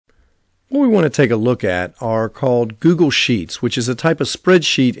What we want to take a look at are called Google Sheets, which is a type of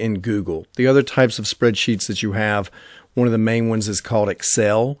spreadsheet in Google. The other types of spreadsheets that you have, one of the main ones is called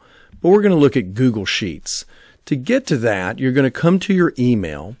Excel, but we're going to look at Google Sheets. To get to that, you're going to come to your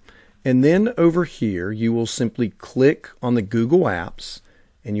email, and then over here you will simply click on the Google Apps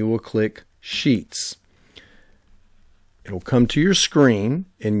and you will click Sheets. It'll come to your screen,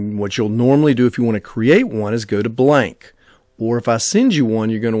 and what you'll normally do if you want to create one is go to blank. Or if I send you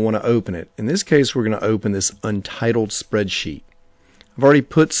one, you're going to want to open it. In this case, we're going to open this untitled spreadsheet. I've already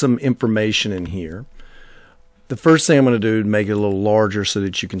put some information in here. The first thing I'm going to do to make it a little larger so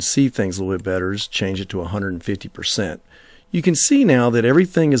that you can see things a little bit better is change it to 150%. You can see now that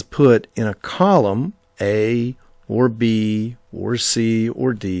everything is put in a column, A or B or C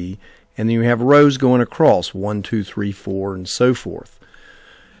or D, and then you have rows going across, 1, 2, 3, 4, and so forth.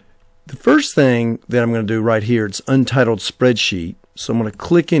 The first thing that I'm going to do right here, it's untitled spreadsheet. So I'm going to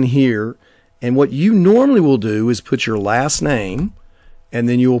click in here, and what you normally will do is put your last name, and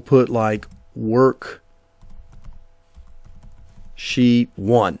then you will put like work sheet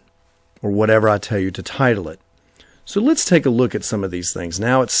 1 or whatever I tell you to title it. So let's take a look at some of these things.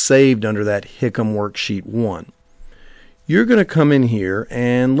 Now it's saved under that Hickam worksheet 1. You're going to come in here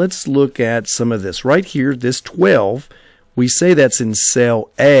and let's look at some of this. Right here, this 12, we say that's in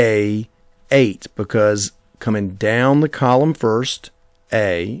cell A8 because coming down the column first,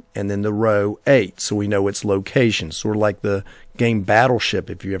 A, and then the row 8, so we know its location, sort of like the game Battleship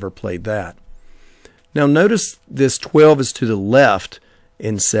if you ever played that. Now notice this 12 is to the left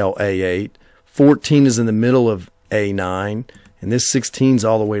in cell A8, 14 is in the middle of A9, and this 16 is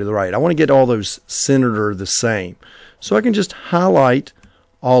all the way to the right. I want to get all those centered or the same. So I can just highlight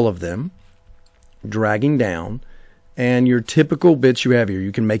all of them, dragging down, and your typical bits you have here,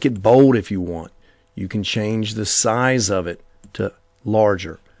 you can make it bold if you want. You can change the size of it to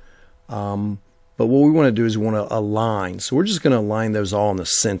larger. But what we want to do is we want to align. So we're just going to align those all in the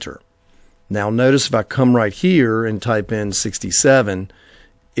center. Now notice if I come right here and type in 67,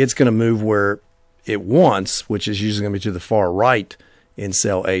 it's going to move where it wants, which is usually going to be to the far right in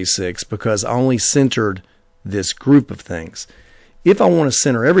cell A6 because I only centered this group of things. If I want to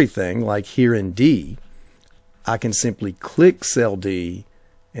center everything, like here in D, I can simply click cell D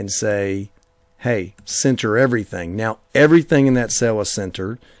and say, hey, center everything. Now everything in that cell is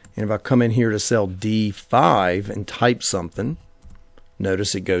centered, and if I come in here to cell D5 and type something,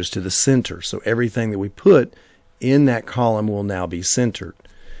 notice it goes to the center. So everything that we put in that column will now be centered.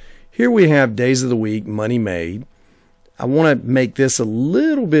 Here we have days of the week, money made. I want to make this a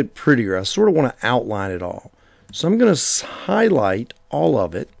little bit prettier. I sort of want to outline it all. So I'm going to highlight all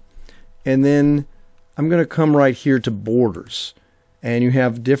of it, and then I'm going to come right here to borders. And you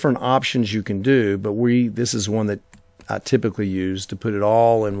have different options you can do, but this is one that I typically use to put it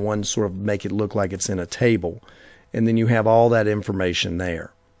all in one, sort of make it look like it's in a table. And then you have all that information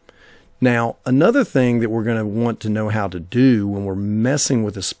there. Now, another thing that we're going to want to know how to do when we're messing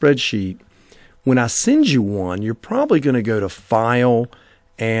with a spreadsheet, when I send you one, you're probably going to go to File,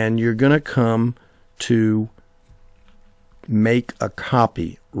 and you're going to come to Make a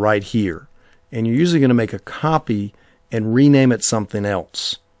Copy right here. And you're usually going to make a copy and rename it something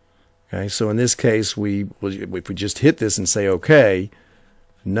else. Okay, so in this case, if we just hit this and say OK,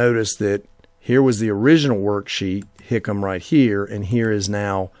 notice that here was the original worksheet, Hickam right here, and here is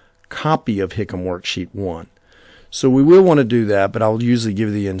now copy of Hickam worksheet 1. So we will want to do that, but I'll usually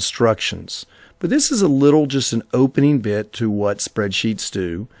give the instructions. But this is a little, just an opening bit to what spreadsheets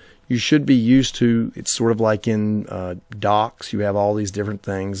do. You should be used to, it's sort of like in docs, you have all these different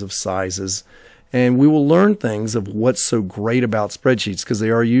things of sizes, and we will learn things of what's so great about spreadsheets because they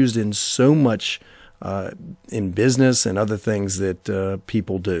are used in so much in business and other things that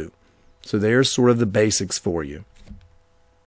people do. So there's sort of the basics for you.